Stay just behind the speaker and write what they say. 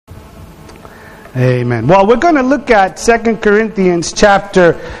Amen. Well, we're going to look at 2 Corinthians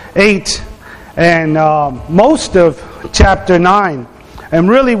chapter 8 and most of chapter 9. And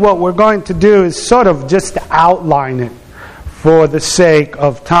really what we're going to do is sort of just outline it for the sake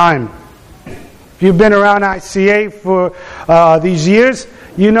of time. If you've been around ICA for these years,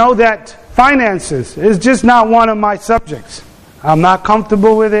 you know that finances is just not one of my subjects. I'm not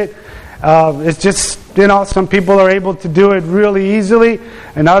comfortable with it. It's just, some people are able to do it really easily,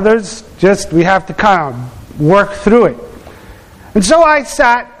 and others we have to kind of work through it. And so I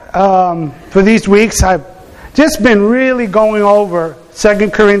sat for these weeks. I've just been really going over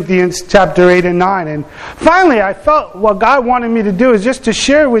 2 Corinthians chapter 8 and 9. And finally I felt what God wanted me to do is just to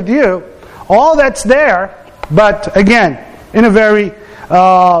share with you all that's there, but again, in a very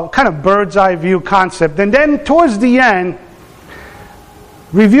kind of bird's eye view concept. And then towards the end,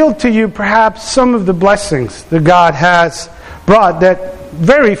 revealed to you perhaps some of the blessings that God has brought that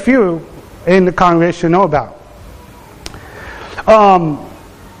very few in the congregation know about.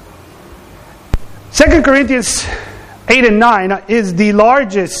 2 Corinthians 8 and 9 is the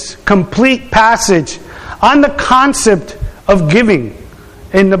largest complete passage on the concept of giving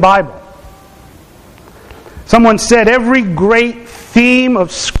in the Bible. Someone said every great theme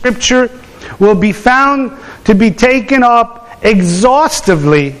of Scripture will be found to be taken up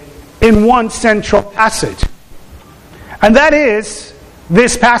exhaustively in one central passage. And that is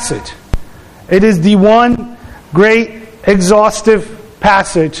this passage. It is the one great exhaustive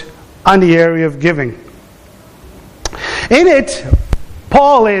passage on the area of giving. In it,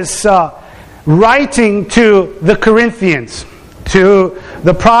 Paul is writing to the Corinthians, to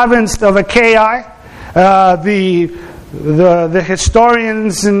the province of Achaia, the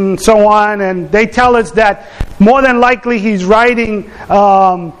historians and so on, and they tell us that more than likely he's writing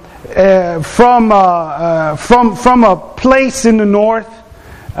from a place in the north,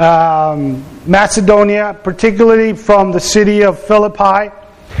 Macedonia, particularly from the city of Philippi.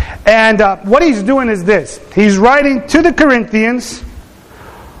 And what he's doing is this. He's writing to the Corinthians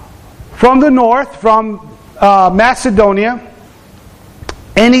from the north, from Macedonia,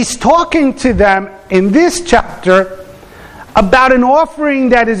 and he's talking to them in this chapter about an offering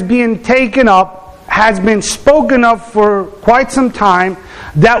that is being taken up, has been spoken of for quite some time,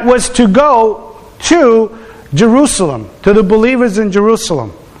 that was to go to Jerusalem, to the believers in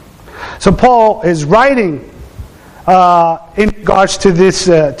Jerusalem. So Paul is writing in regards to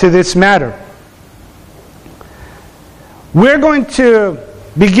this matter. We're going to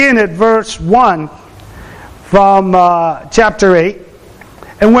begin at verse 1 from chapter 8,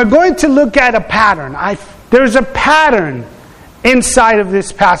 and we're going to look at a pattern. There's a pattern inside of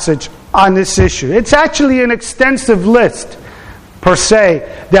this passage on this issue. It's actually an extensive list, per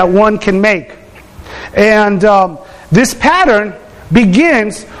se, that one can make. And this pattern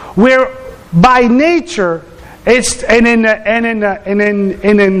begins where, by nature, in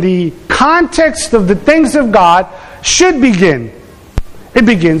the context of the things of God, should begin. It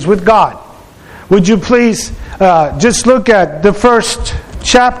begins with God. Would you please just look at the first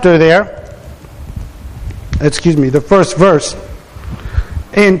chapter there? The first verse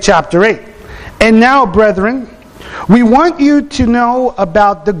in chapter 8. And now, brethren, we want you to know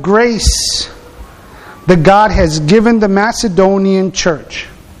about the grace that God has given the Macedonian church.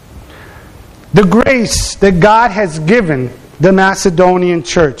 The grace that God has given the Macedonian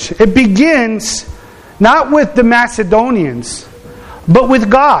church. It begins not with the Macedonians, but with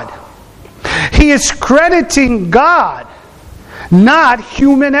God. He is crediting God, not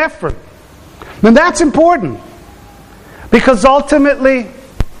human effort. And that's important, because ultimately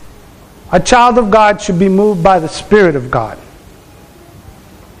a child of God should be moved by the Spirit of God.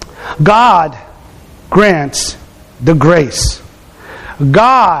 God grants the grace.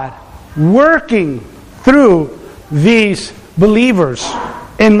 God working through these believers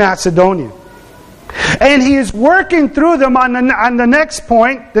in Macedonia. And He is working through them on the next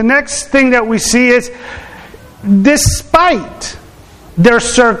point. The next thing that we see is, despite their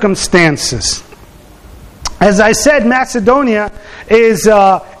circumstances. As I said, Macedonia is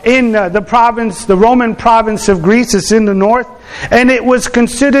in the Roman province of Greece. It's in the north. And it was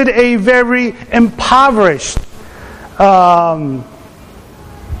considered a very impoverished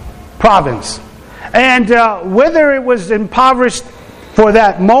province. And whether it was impoverished for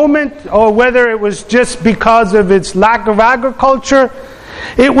that moment, or whether it was just because of its lack of agriculture,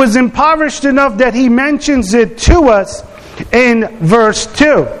 it was impoverished enough that he mentions it to us in verse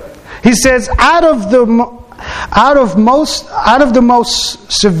 2. He says, out of the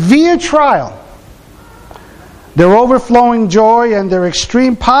most severe trial, their overflowing joy and their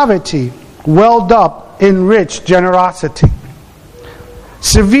extreme poverty welled up in rich generosity.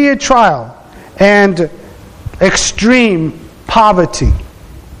 Severe trial and extreme poverty.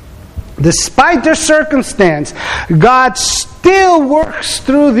 Despite their circumstance, God still works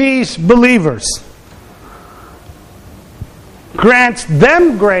through these believers, grants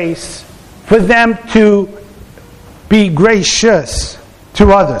them grace for them to be gracious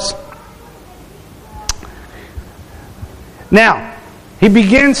to others. Now, he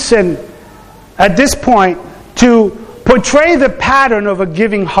begins at this point to portray the pattern of a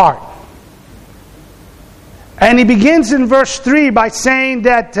giving heart. And he begins in verse 3 by saying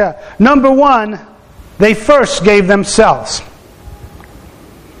that, number one, they first gave themselves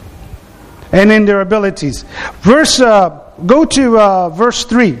and in their abilities. Go to verse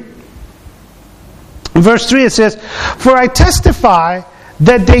 3. In verse 3 it says, "For I testify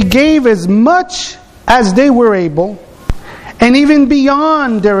that they gave as much as they were able, and even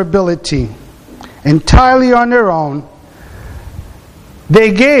beyond their ability, entirely on their own.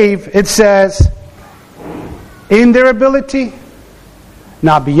 They gave," it says, in their ability,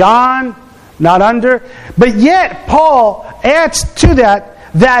 not beyond, not under. But yet, Paul adds to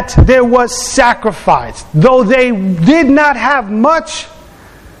that there was sacrifice. Though they did not have much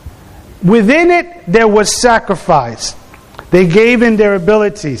within it, there was sacrifice. They gave in their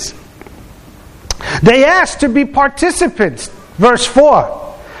abilities. They asked to be participants. Verse 4.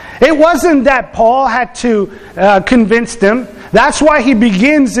 It wasn't that Paul had to convince them. That's why he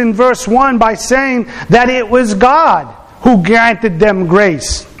begins in verse 1 by saying that it was God who granted them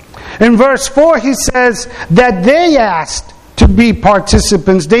grace. In verse 4 he says that they asked to be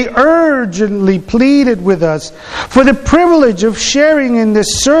participants. They urgently pleaded with us for the privilege of sharing in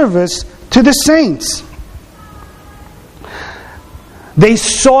this service to the saints. They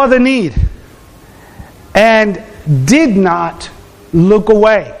saw the need and did not look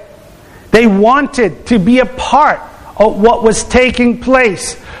away. They wanted to be a part of what was taking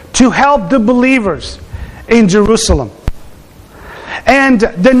place to help the believers in Jerusalem. And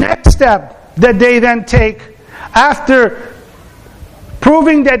the next step that they then take, after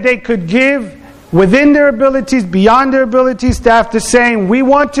proving that they could give within their abilities, beyond their abilities, after saying, we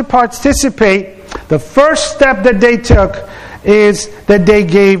want to participate, the first step that they took is that they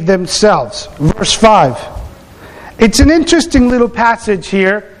gave themselves. Verse 5. It's an interesting little passage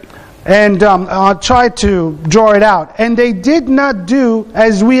here, and I'll try to draw it out. "And they did not do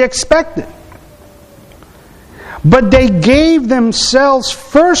as we expected, but they gave themselves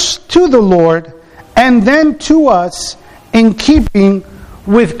first to the Lord and then to us in keeping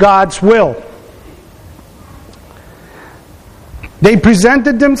with God's will." They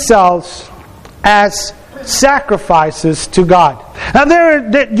presented themselves as sacrifices to God. Now,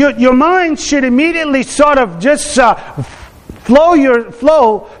 your mind should immediately sort of just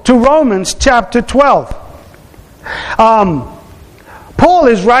flow to Romans chapter 12. Paul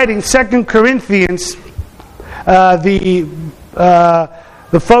is writing 2 Corinthians. The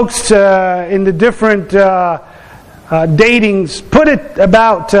folks in the different datings put it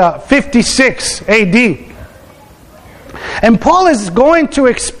about 56 AD. And Paul is going to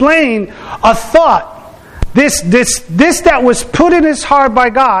explain a thought. This that was put in his heart by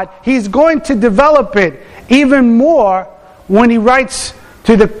God, he's going to develop it even more when he writes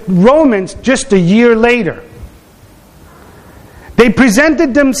to the Romans just a year later. They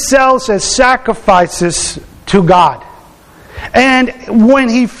presented themselves as sacrifices to God. And when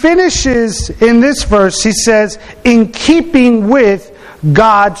he finishes in this verse, he says, in keeping with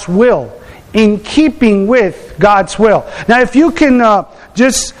God's will. In keeping with God's will. Now, if you can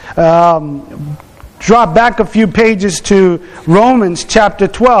just drop back a few pages to Romans chapter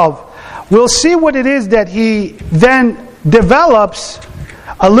 12, we'll see what it is that he then develops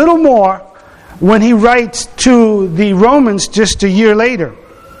a little more when he writes to the Romans just a year later.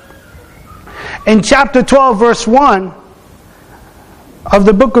 In chapter 12, verse 1 of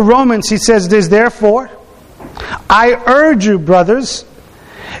the book of Romans, he says this, "Therefore, I urge you, brothers,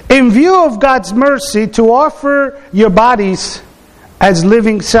 in view of God's mercy, to offer your bodies as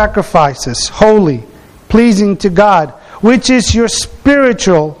living sacrifices, holy, pleasing to God, which is your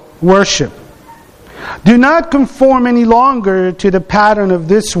spiritual worship. Do not conform any longer to the pattern of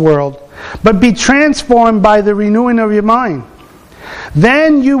this world, but be transformed by the renewing of your mind.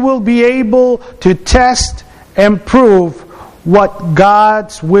 Then you will be able to test and prove what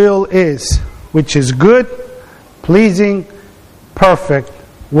God's will is, which is good, pleasing, perfect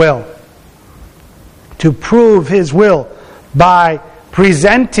will." To prove His will by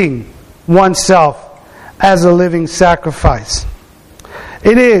presenting oneself as a living sacrifice.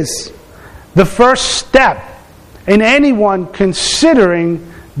 It is the first step in anyone considering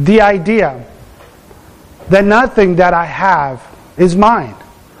the idea that nothing that I have is mine.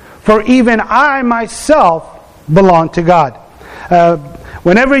 For even I myself belong to God.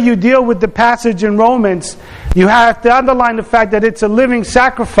 Whenever you deal with the passage in Romans, you have to underline the fact that it's a living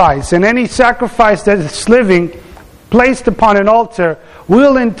sacrifice. And any sacrifice that is living, placed upon an altar,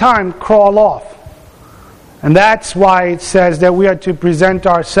 will in time crawl off. And that's why it says that we are to present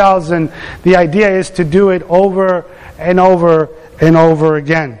ourselves, and the idea is to do it over and over and over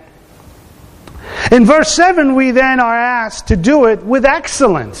again. In verse 7, we then are asked to do it with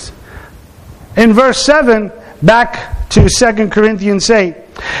excellence. In verse 7, back to 2 Corinthians 8,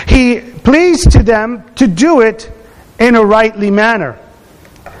 He pleased to them to do it in a rightly manner.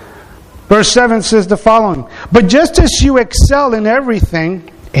 Verse 7 says the following, But just as you excel in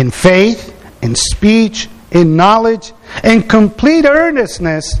everything, in faith, in speech, in knowledge, in complete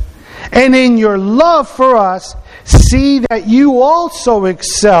earnestness, and in your love for us, see that you also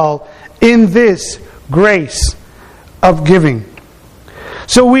excel in this grace of giving.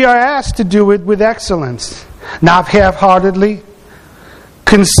 So we are asked to do it with excellence, not half-heartedly,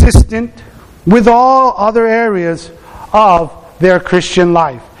 consistent with all other areas of their Christian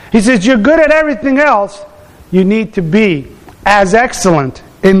life. He says, you're good at everything else, you need to be as excellent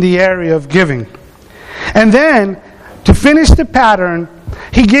in the area of giving. And then, to finish the pattern,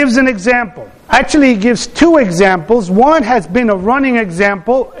 he gives an example. Actually, he gives two examples. One has been a running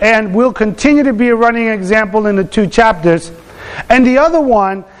example and will continue to be a running example in the 2 chapters. And the other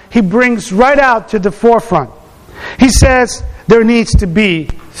one, he brings right out to the forefront. He says there needs to be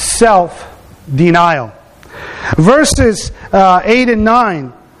self-denial. Verses 8 and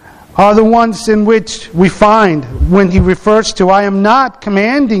 9 are the ones in which we find when he refers to, I am not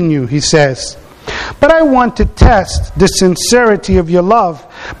commanding you, he says, but I want to test the sincerity of your love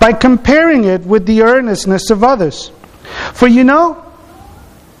by comparing it with the earnestness of others. For you know,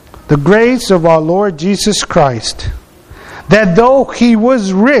 the grace of our Lord Jesus Christ, that though he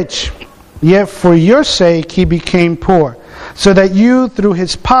was rich, yet for your sake he became poor, so that you through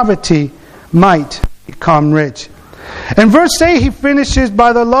his poverty might become rich. In verse 8 he finishes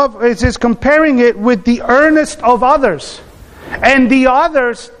by the love, it says comparing it with the earnest of others. And the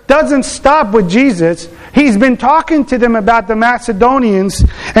others doesn't stop with Jesus. He's been talking to them about the Macedonians,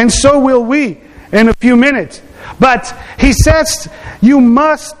 and so will we in a few minutes. But he says you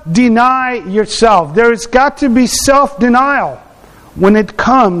must deny yourself. There has got to be self-denial when it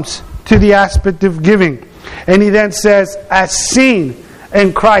comes to the aspect of giving. And he then says, as seen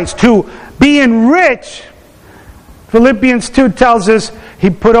in Christ, who being rich, Philippians 2 tells us, he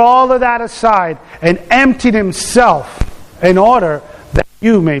put all of that aside and emptied himself in order that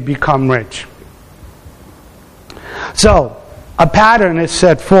you may become rich. So, a pattern is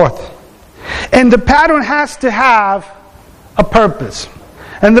set forth. And the pattern has to have a purpose.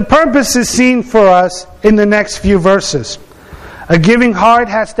 And the purpose is seen for us in the next few verses. A giving heart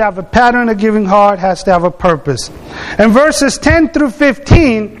has to have a pattern. A giving heart has to have a purpose. In verses 10 through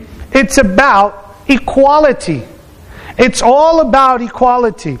 15, it's about equality. It's all about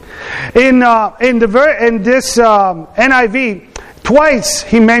equality. In this NIV, twice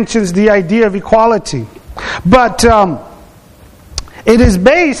he mentions the idea of equality. But it is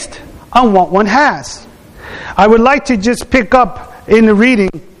based on what one has. I would like to just pick up in the reading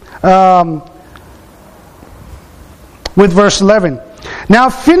with verse 11. Now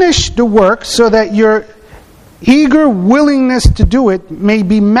finish the work so that your eager willingness to do it may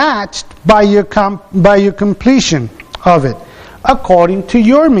be matched by your completion of it, according to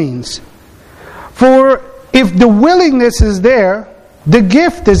your means. For if the willingness is there, the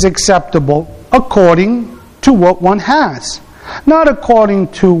gift is acceptable according to what one has, not according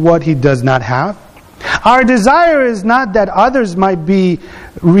to what he does not have. Our desire is not that others might be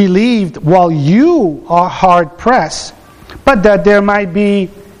relieved while you are hard pressed, but that there might be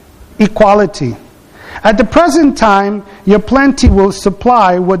equality. At the present time, your plenty will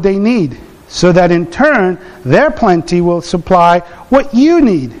supply what they need, so that in turn, their plenty will supply what you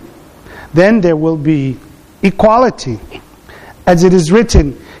need. Then there will be equality. As it is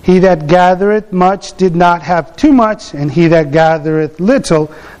written, he that gathereth much did not have too much, and he that gathereth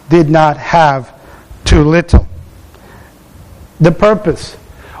little did not have too little. The purpose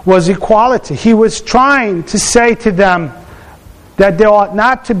was equality. He was trying to say to them that there ought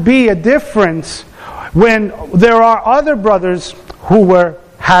not to be a difference when there are other brothers who were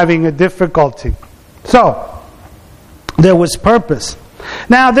having a difficulty. So, there was purpose.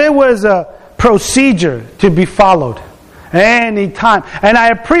 Now, there was a procedure to be followed any time. And I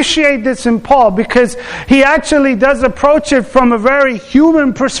appreciate this in Paul because he actually does approach it from a very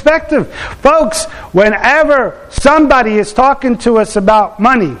human perspective. Folks, whenever somebody is talking to us about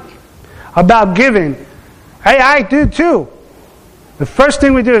money, about giving, hey, I do too. the first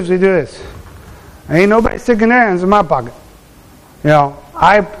thing we do is we do this. Ain't nobody sticking their hands in my pocket. You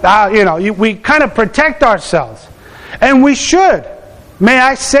know, we kind of protect ourselves. And we should. May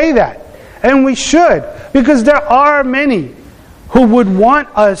I say that? And we should. Because there are many who would want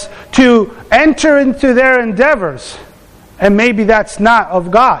us to enter into their endeavors. And maybe that's not of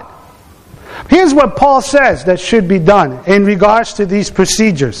God. Here's what Paul says that should be done in regards to these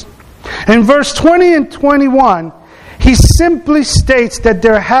procedures. In verse 20 and 21, he simply states that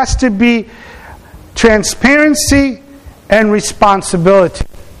there has to be transparency and responsibility.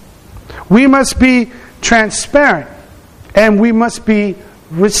 We must be transparent and we must be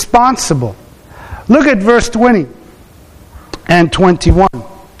responsible. Look at verse 20 and 21.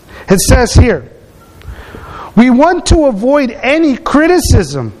 It says here, we want to avoid any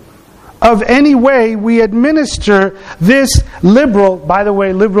criticism of any way we administer this liberal, by the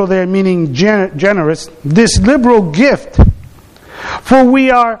way, liberal there meaning generous, this liberal gift. For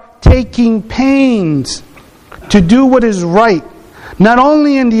we are taking pains to do what is right, not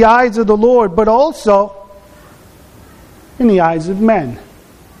only in the eyes of the Lord, but also in the eyes of men.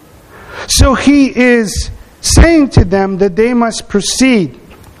 So he is saying to them that they must proceed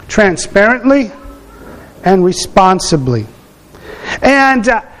transparently and responsibly. And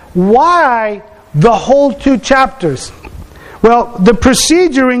why the whole 2 chapters? Well, the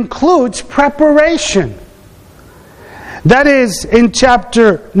procedure includes preparation. That is, in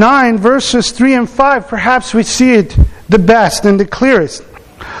chapter 9, verses 3 and 5, perhaps we see it the best and the clearest.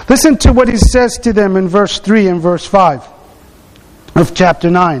 Listen to what he says to them in verse 3 and verse 5 of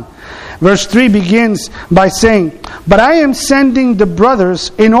chapter 9. Verse 3 begins by saying, "But I am sending the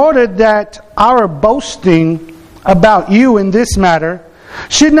brothers in order that our boasting about you in this matter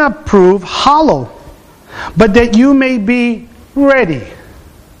should not prove hollow, but that you may be ready,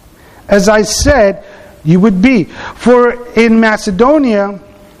 as I said you would be. For if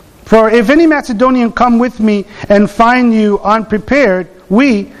any Macedonian come with me and find you unprepared,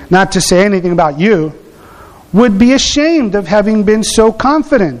 we, not to say anything about you, would be ashamed of having been so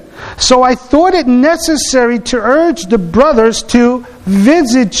confident. So I thought it necessary to urge the brothers to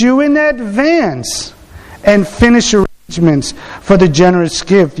visit you in advance and finish arrangements for the generous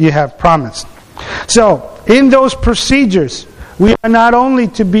gift you have promised." So, in those procedures, we are not only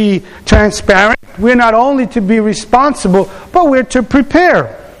to be transparent, we're not only to be responsible, but we're to prepare.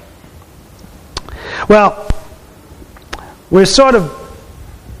 Well, we're sort of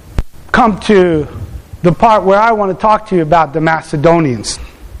come to the part where I want to talk to you about the Macedonians.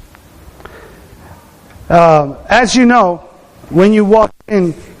 As you know, when you walked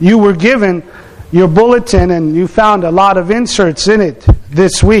in, you were given your bulletin and you found a lot of inserts in it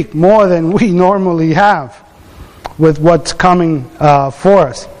this week, more than we normally have with what's coming for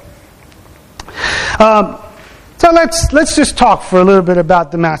us. So let's just talk for a little bit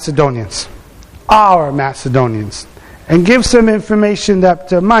about the Macedonians, our Macedonians, and give some information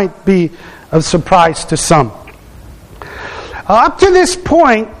that might be of surprise to some. Up to this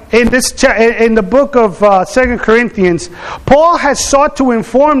point in the book of 2 Corinthians, Paul has sought to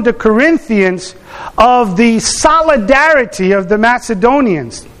inform the Corinthians of the solidarity of the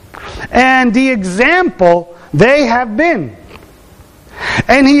Macedonians and the example they have been.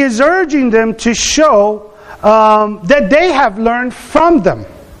 And he is urging them to show that they have learned from them.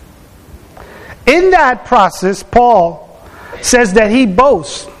 In that process, Paul says that he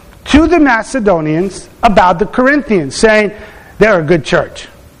boasts to the Macedonians about the Corinthians, saying they're a good church.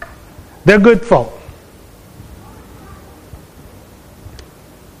 They're good folk.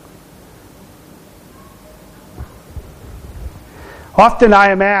 Often I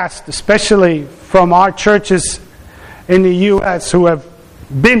am asked, especially from our churches in the U.S. who have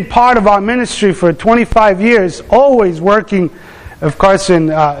been part of our ministry for 25 years, always working, of course,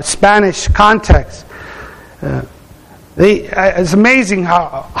 in Spanish context. It's amazing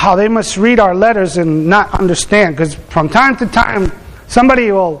how they must read our letters and not understand, because from time to time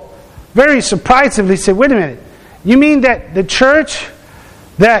somebody will very surprisingly say, "Wait a minute, you mean that the church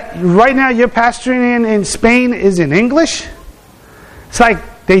that right now you're pastoring in Spain is in English?" It's like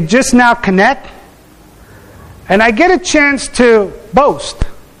they just now connect. And I get a chance to boast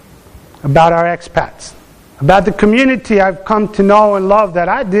about our expats, about the community I've come to know and love that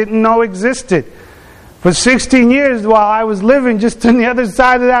I didn't know existed. For 16 years while I was living just on the other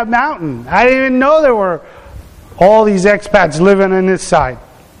side of that mountain, I didn't even know there were all these expats living on this side.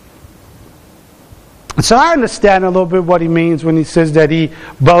 So I understand a little bit what he means when he says that he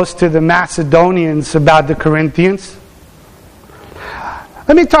boasts to the Macedonians about the Corinthians.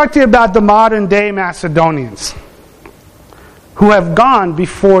 Let me talk to you about the modern day Macedonians who have gone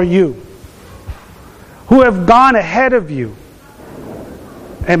before you, who have gone ahead of you,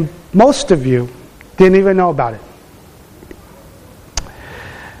 And most of you didn't even know about it.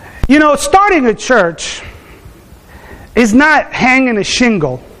 You know, starting a church is not hanging a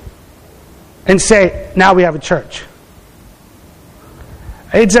shingle and say, now we have a church.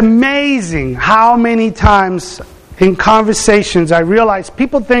 It's amazing how many times in conversations I realize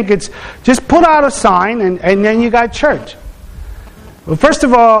people think it's just put out a sign and then you got church. Well, first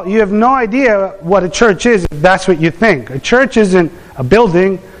of all, you have no idea what a church is if that's what you think. A church isn't a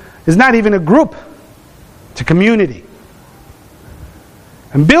building. It's not even a group. It's a community.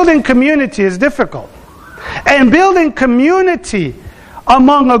 And building community is difficult. And building community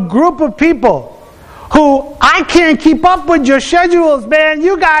among a group of people who I can't keep up with your schedules, man.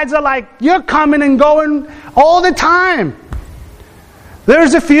 You guys are like, you're coming and going all the time.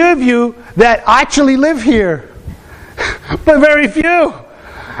 There's a few of you that actually live here, but very few.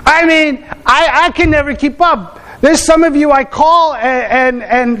 I mean, I can never keep up. There's some of you I call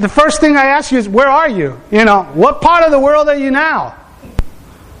and the first thing I ask you is, where are you? You know, what part of the world are you now?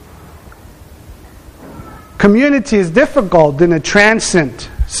 Community is difficult in a transient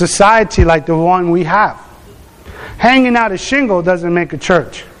society like the one we have. Hanging out a shingle doesn't make a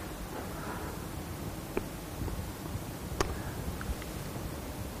church.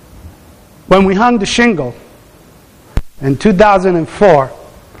 When we hung the shingle in 2004,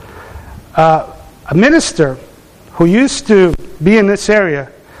 a minister who used to be in this area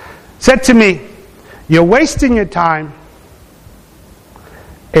said to me, "You're wasting your time,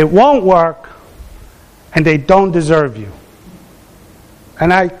 it won't work, and they don't deserve you."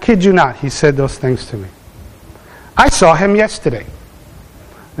 And I kid you not, he said those things to me. I saw him yesterday.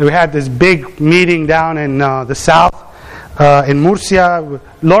 We had this big meeting down in the south, in Murcia,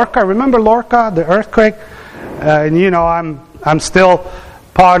 Lorca. Remember Lorca, the earthquake? And you know, I'm still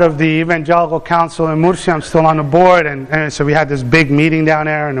part of the Evangelical Council in Murcia. I'm still on the board, and so we had this big meeting down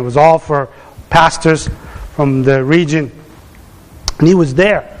there, and it was all for pastors from the region. And he was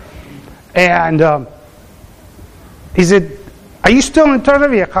there, and he said, "Are you still in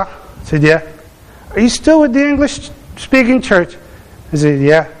Torrevieja?" I said, "Yeah." "Are you still with the English-speaking church?" I said,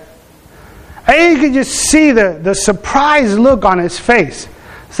 "Yeah." And you could just see the surprised look on his face.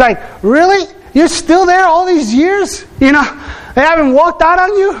 It's like, really? You're still there all these years? You know, they haven't walked out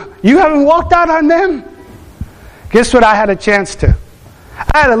on you? You haven't walked out on them? Guess what I had a chance to?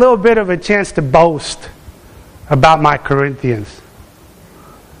 I had a little bit of a chance to boast about my Corinthians.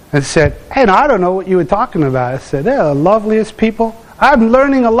 And said, "Hey, no, I don't know what you were talking about." I said, "They're the loveliest people. I'm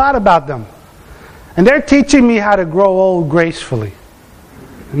learning a lot about them. And they're teaching me how to grow old gracefully.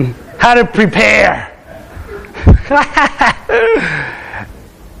 How to prepare."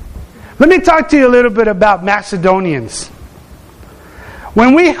 Let me talk to you a little bit about Macedonians.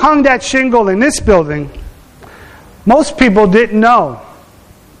 When we hung that shingle in this building, most people didn't know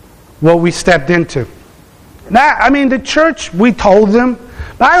what we stepped into. Now, I mean, the church, we told them,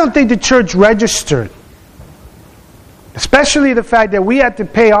 but I don't think the church registered. Especially the fact that we had to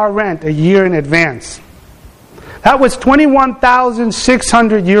pay our rent a year in advance. That was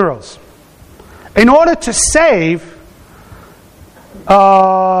 21,600 euros. In order to save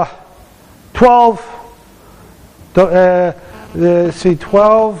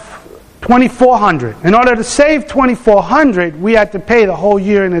 2,400. In order to save 2,400, we had to pay the whole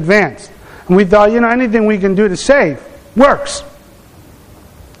year in advance. And we thought, you know, anything we can do to save works.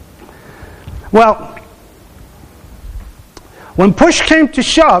 Well, when push came to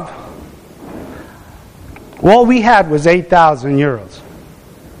shove, all we had was 8,000 euros.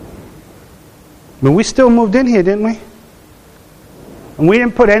 But we still moved in here, didn't we? And we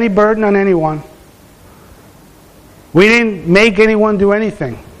didn't put any burden on anyone. We didn't make anyone do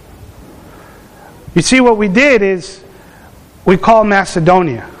anything. You see, what we did is we called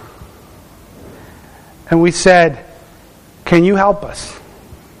Macedonia. And we said, "Can you help us?"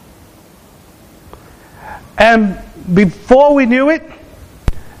 And before we knew it,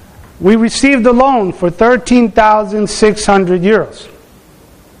 we received a loan for 13,600 euros.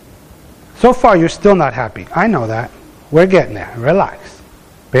 So far, you're still not happy. I know that. We're getting there. Relax.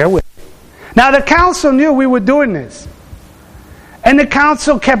 Bear with me. Now, the council knew we were doing this. And the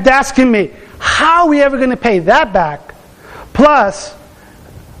council kept asking me, how are we ever going to pay that back? Plus,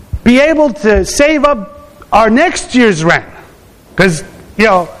 be able to save up our next year's rent. Because, you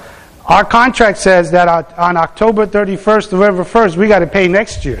know, our contract says that on October 31st, November 1st, we got to pay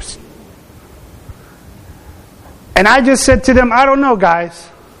next year's. And I just said to them, I don't know, guys.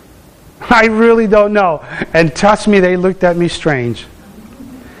 I really don't know. And trust me, they looked at me strange.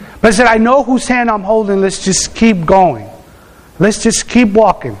 But I said, I know whose hand I'm holding. Let's just keep going. Let's just keep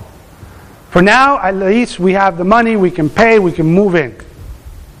walking. For now, at least we have the money. We can pay. We can move in.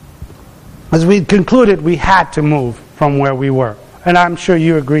 as we concluded, we had to move from where we were. And I'm sure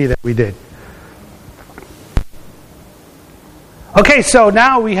you agree that we did. Okay, so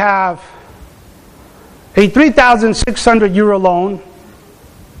now we have a 3,600 euro loan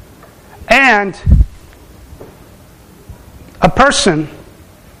and a person,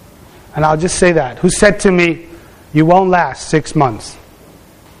 and I'll just say that, who said to me, you won't last 6 months.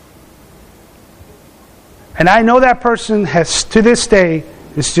 And I know that person has, to this day,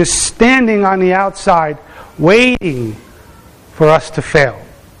 is just standing on the outside waiting for us to fail,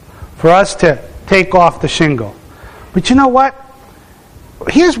 for us to take off the shingle. But you know what?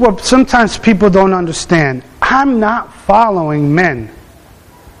 Here's what sometimes people don't understand. I'm not following men.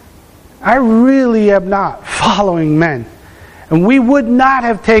 I really am not following men. And we would not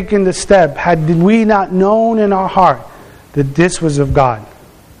have taken the step had we not known in our heart that this was of God.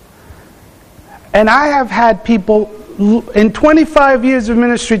 And I have had people, in 25 years of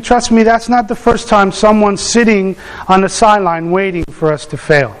ministry, trust me, that's not the first time someone's sitting on the sideline waiting for us to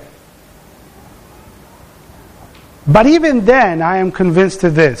fail. But even then, I am convinced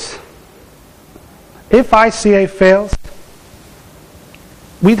of this. If ICA fails,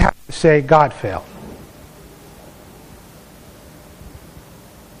 we'd have to say God failed.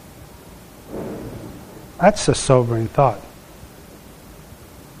 That's a sobering thought.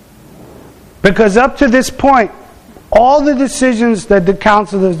 Because up to this point, all the decisions that the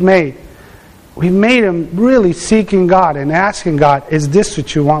council has made, we made them really seeking God and asking God, is this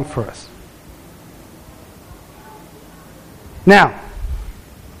what you want for us? Now,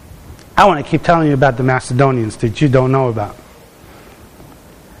 I want to keep telling you about the Macedonians that you don't know about.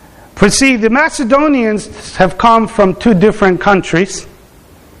 For see, the Macedonians have come from 2 different countries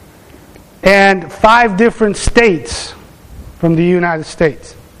and 5 different states from the United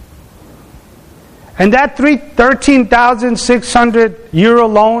States. And that 13,600 euro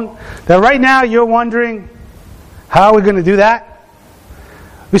loan, that right now you're wondering, how are we going to do that?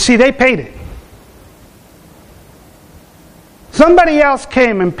 You see, they paid it. Somebody else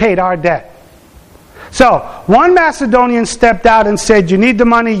came and paid our debt. So, one Macedonian stepped out and said, you need the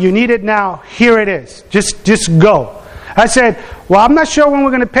money, you need it now, here it is. Just go. I said, well, I'm not sure when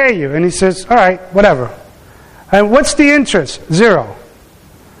we're going to pay you. And he says, all right, whatever. And what's the interest? 0.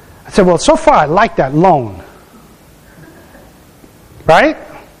 I said, well, so far I like that loan. Right?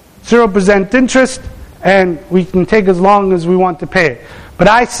 0% interest, and we can take as long as we want to pay it. But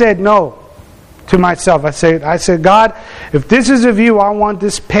I said no to myself. I said, God, if this is of you, I want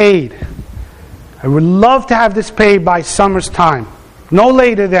this paid. I would love to have this paid by summer's time. No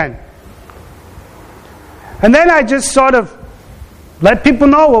later than. And then I just sort of let people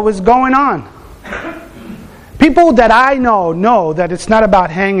know what was going on. People that I know that it's not about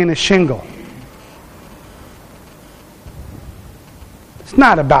hanging a shingle. It's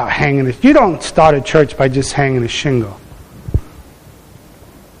not about hanging a... You don't start a church by just hanging a shingle.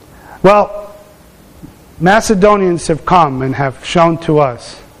 Well, Macedonians have come and have shown to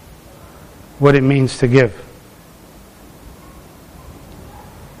us what it means to give.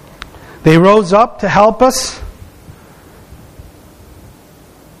 They rose up to help us,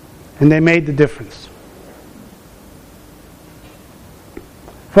 and they made the difference.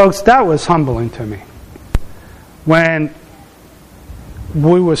 Folks, that was humbling to me. When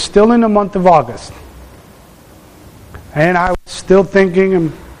we were still in the month of August, and I was still thinking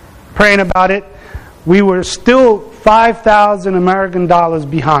and praying about it, we were still 5,000 American dollars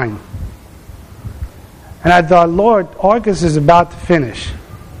behind. And I thought, Lord, August is about to finish.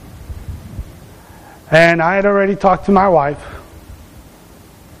 And I had already talked to my wife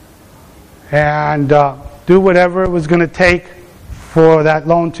and do whatever it was going to take for that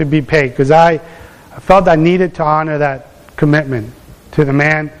loan to be paid, because I felt I needed to honor that commitment to the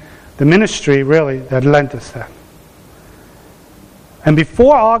man, the ministry really, that lent us that. And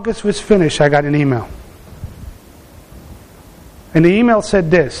before August was finished, I got an email. And the email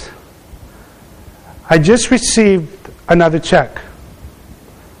said this: I just received another check.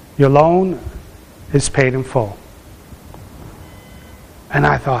 Your loan is paid in full. And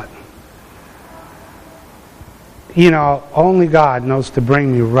I thought, only God knows to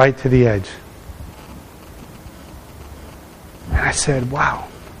bring me right to the edge. And I said, wow.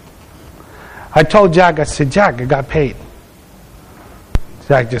 I told Jack, I said, Jack, I got paid.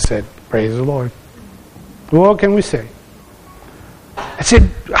 Jack just said, praise the Lord. What can we say? I said,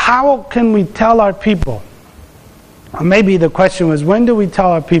 how can we tell our people? Or maybe the question was, when do we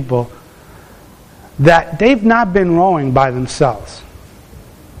tell our people that they've not been rowing by themselves?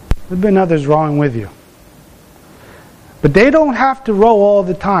 There have been others rowing with you. But they don't have to row all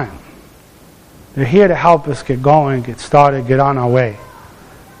the time. They're here to help us get going, get started, get on our way.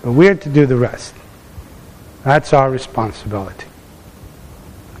 but we're to do the rest. That's our responsibility.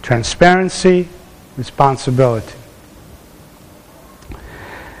 Transparency, responsibility.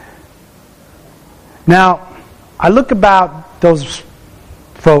 Now, I look about those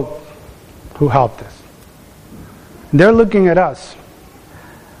folk who helped us. They're looking at us.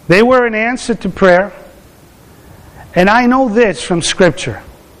 They were an answer to prayer. And I know this from Scripture.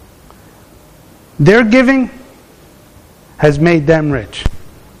 Their giving has made them rich.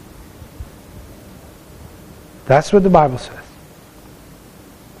 That's what the Bible says.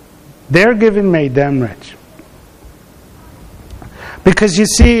 Their giving made them rich. Because you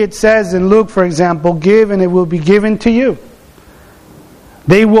see, it says in Luke, for example, give and it will be given to you.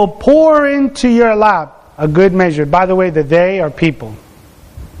 They will pour into your lap a good measure. By the way, the they are people.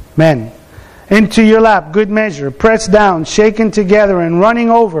 Men. Into your lap, good measure, pressed down, shaken together, and running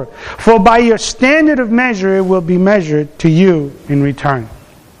over. For by your standard of measure, it will be measured to you in return.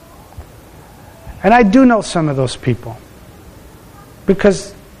 And I do know some of those people.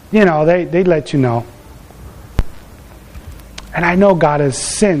 Because, they let you know. And I know God has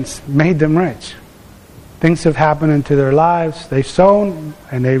since made them rich. Things have happened into their lives. They've sown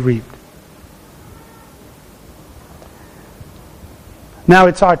and they reaped. Now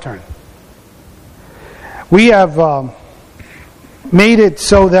it's our turn. We have made it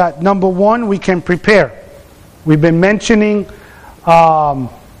so that, number one, we can prepare. We've been mentioning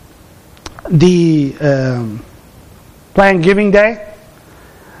the Planned Giving Day.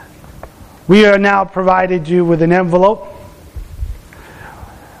 We are now provided you with an envelope.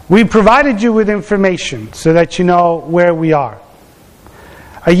 We provided you with information so that you know where we are.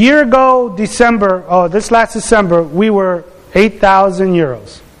 A year ago, this last December, we were 8,000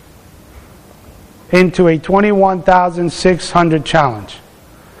 euros into a 21,600 challenge.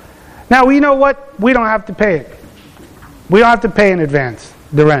 Now, you know what? We don't have to pay it. We don't have to pay in advance,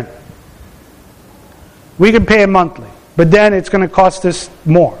 the rent. We can pay it monthly, but then it's going to cost us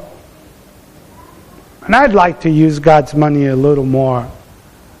more. And I'd like to use God's money a little more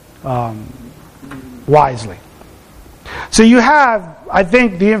wisely. So you have, I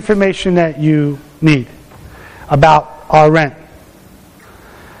think, the information that you need about our rent.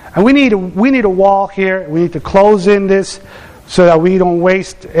 And we need a wall here. We need to close in this so that we don't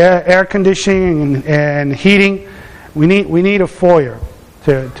waste air conditioning and heating. We need a foyer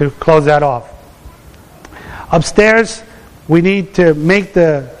to close that off. Upstairs, we need to make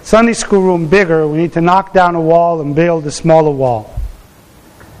the Sunday school room bigger. We need to knock down a wall and build a smaller wall.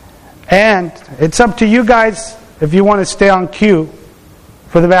 And it's up to you guys if you want to stay on queue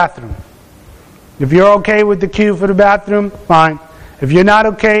for the bathroom. If you're okay with the queue for the bathroom, fine. If you're not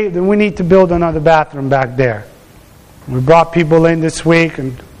okay, then we need to build another bathroom back there. We brought people in this week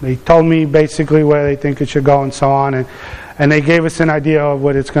and they told me basically where they think it should go and so on. And they gave us an idea of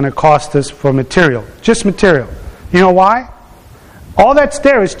what it's going to cost us for material. Just material. You know why? All that's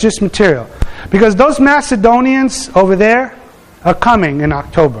there is just material. Because those Macedonians over there are coming in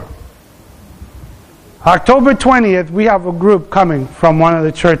October. October 20th, we have a group coming from one of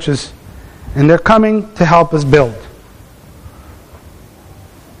the churches. And they're coming to help us build.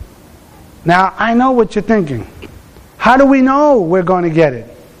 Now, I know what you're thinking. How do we know we're going to get it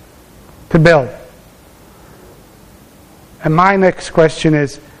to build? And my next question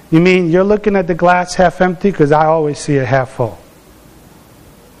is, you mean you're looking at the glass half empty? Because I always see it half full.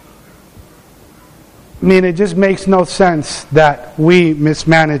 I mean, it just makes no sense that we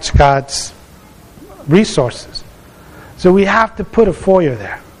mismanage God's resources. So we have to put a foyer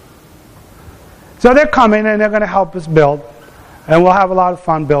there. So they're coming and they're going to help us build. And we'll have a lot of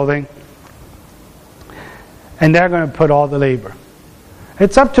fun building. And they're going to put all the labor.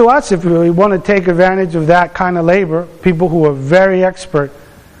 It's up to us if we want to take advantage of that kind of labor. People who are very expert.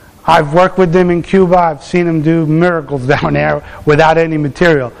 I've worked with them in Cuba. I've seen them do miracles down there without any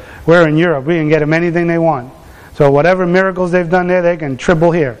material. We're in Europe. We can get them anything they want. So whatever miracles they've done there, they can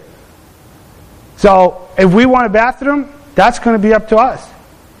triple here. So if we want a bathroom, that's going to be up to us.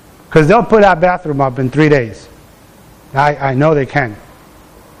 Because they'll put that bathroom up in 3 days. I know they can.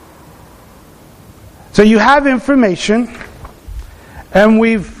 So you have information, and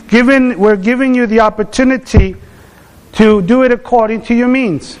we're giving you the opportunity to do it according to your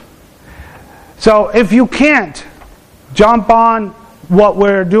means. So if you can't jump on what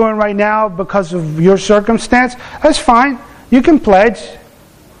we're doing right now because of your circumstance, that's fine. You can pledge.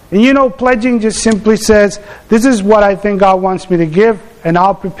 And pledging just simply says, this is what I think God wants me to give, and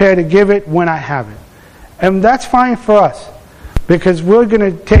I'll prepare to give it when I have it. And that's fine for us, because we're going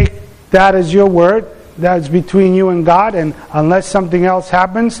to take that as your word. That's between you and God, and unless something else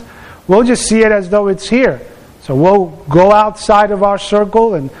happens, we'll just see it as though it's here. So we'll go outside of our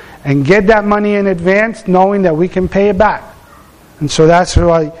circle and get that money in advance, knowing that we can pay it back. And so that's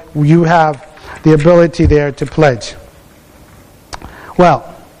why you have the ability there to pledge. Well,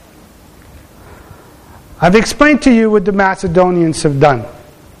 I've explained to you what the Macedonians have done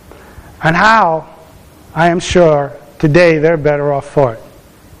and how, I am sure, today they're better off for it.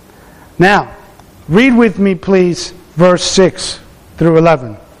 Now, read with me, please, verse 6 through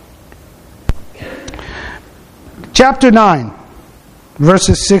 11. Chapter 9,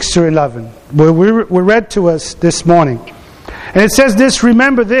 verses 6 through 11, were read to us this morning. And it says this,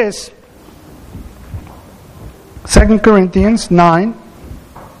 remember this, 2 Corinthians 9,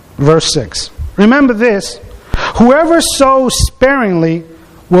 verse 6. Remember this, whoever sows sparingly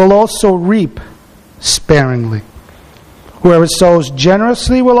will also reap sparingly. Whoever sows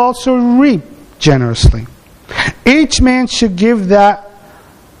generously will also reap generously. Each man should give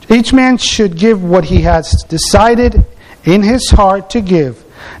what he has decided in his heart to give,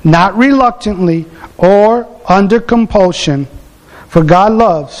 not reluctantly or under compulsion, for God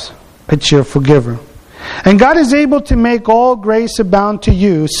loves a cheerful giver. And God is able to make all grace abound to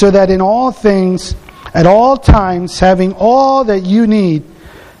you, so that in all things, at all times, having all that you need,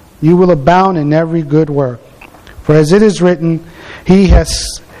 you will abound in every good work. For as it is written, He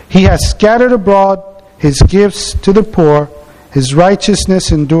has scattered abroad His gifts to the poor, His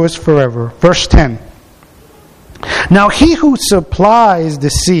righteousness endures forever. Verse 10. Now He who supplies the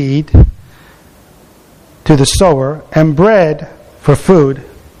seed to the sower and bread for food.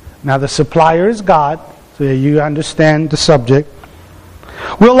 Now the supplier is God, so you understand the subject.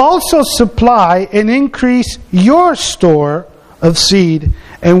 Will also supply and increase your store of seed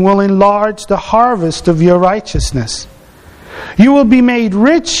and will enlarge the harvest of your righteousness. You will be made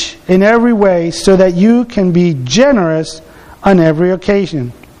rich in every way so that you can be generous on every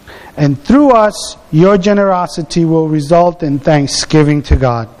occasion. And through us, your generosity will result in thanksgiving to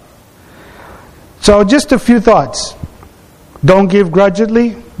God. So just a few thoughts. Don't give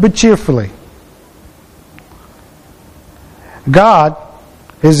grudgingly, but cheerfully. God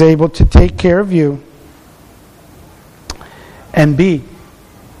is able to take care of you and be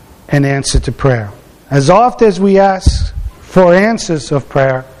an answer to prayer. As often as we ask for answers of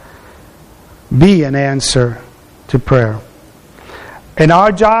prayer, be an answer to prayer. And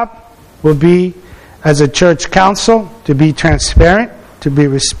our job will be, as a church council, to be transparent, to be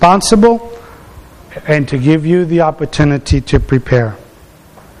responsible, and to give you the opportunity to prepare.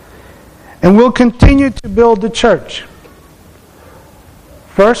 And we'll continue to build the church.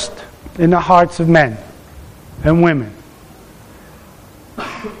 First, in the hearts of men and women.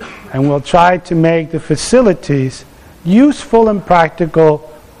 And we'll try to make the facilities useful and practical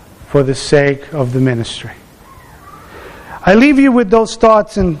for the sake of the ministry. I leave you with those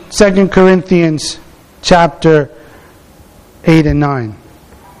thoughts in 2 Corinthians chapter 8 and 9.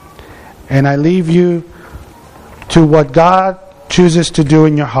 And I leave you to what God chooses to do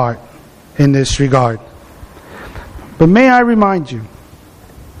in your heart in this regard. But may I remind you,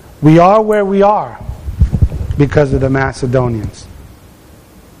 we are where we are because of the Macedonians.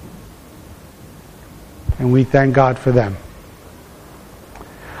 And we thank God for them.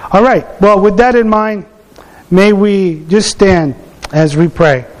 All right, well, with that in mind, may we just stand as we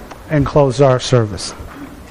pray and close our service.